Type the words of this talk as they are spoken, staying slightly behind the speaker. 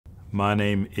My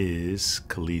name is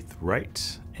Kaleth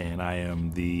Wright, and I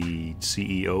am the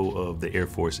CEO of the Air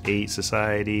Force Aid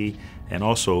Society and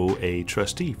also a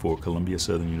trustee for Columbia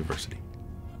Southern University.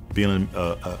 Being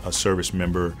a service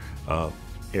member of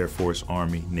Air Force,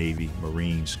 Army, Navy,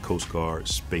 Marines, Coast Guard,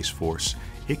 Space Force,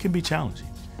 it can be challenging.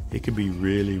 It can be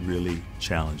really, really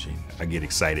challenging. I get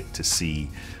excited to see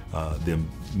them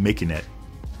making that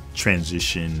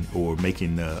transition or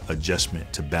making the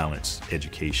adjustment to balance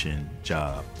education,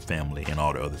 job, family, and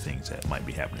all the other things that might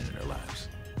be happening in their lives.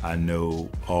 I know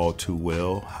all too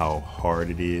well how hard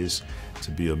it is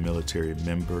to be a military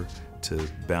member, to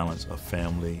balance a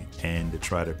family, and to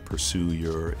try to pursue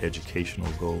your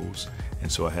educational goals. And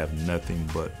so I have nothing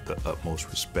but the utmost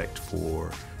respect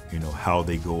for how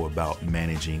they go about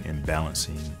managing and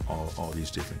balancing all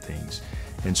these different things.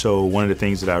 And so one of the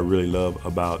things that I really love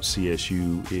about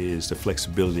CSU is the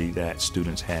flexibility that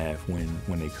students have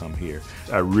when they come here.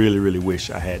 I really, really wish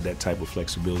I had that type of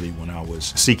flexibility when I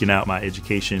was seeking out my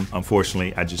education.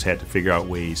 Unfortunately, I just had to figure out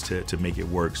ways to make it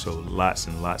work. So lots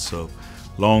and lots of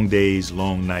long days,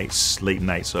 long nights, late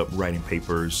nights up writing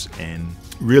papers, and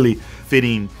really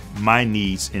fitting my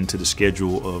needs into the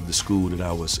schedule of the school that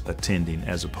I was attending,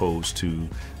 as opposed to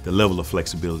the level of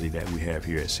flexibility that we have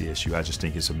here at CSU. I just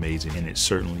think it's amazing, and it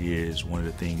certainly is one of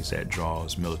the things that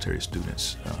draws military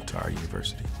students to our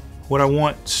university. What I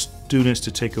want students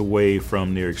to take away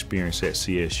from their experience at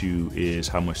CSU is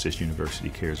how much this university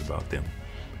cares about them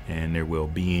and their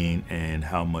well-being, and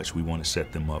how much we want to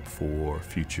set them up for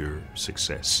future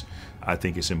success. I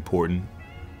think it's important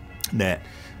that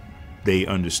they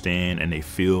understand and they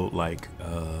feel like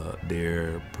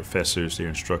their professors, their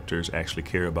instructors actually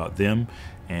care about them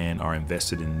and are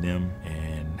invested in them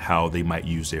and how they might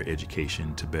use their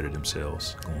education to better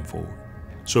themselves going forward.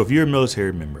 So if you're a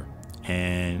military member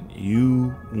and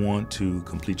you want to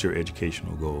complete your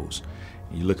educational goals,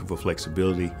 you're looking for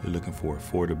flexibility, you're looking for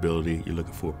affordability, you're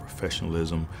looking for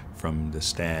professionalism from the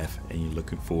staff, and you're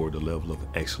looking for the level of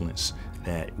excellence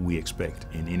that we expect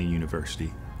in any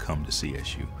university, come to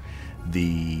CSU.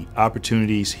 The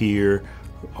opportunities here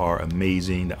are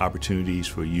amazing. The opportunities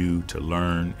for you to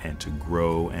learn and to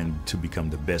grow and to become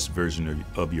the best version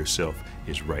of yourself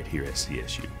is right here at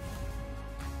CSU.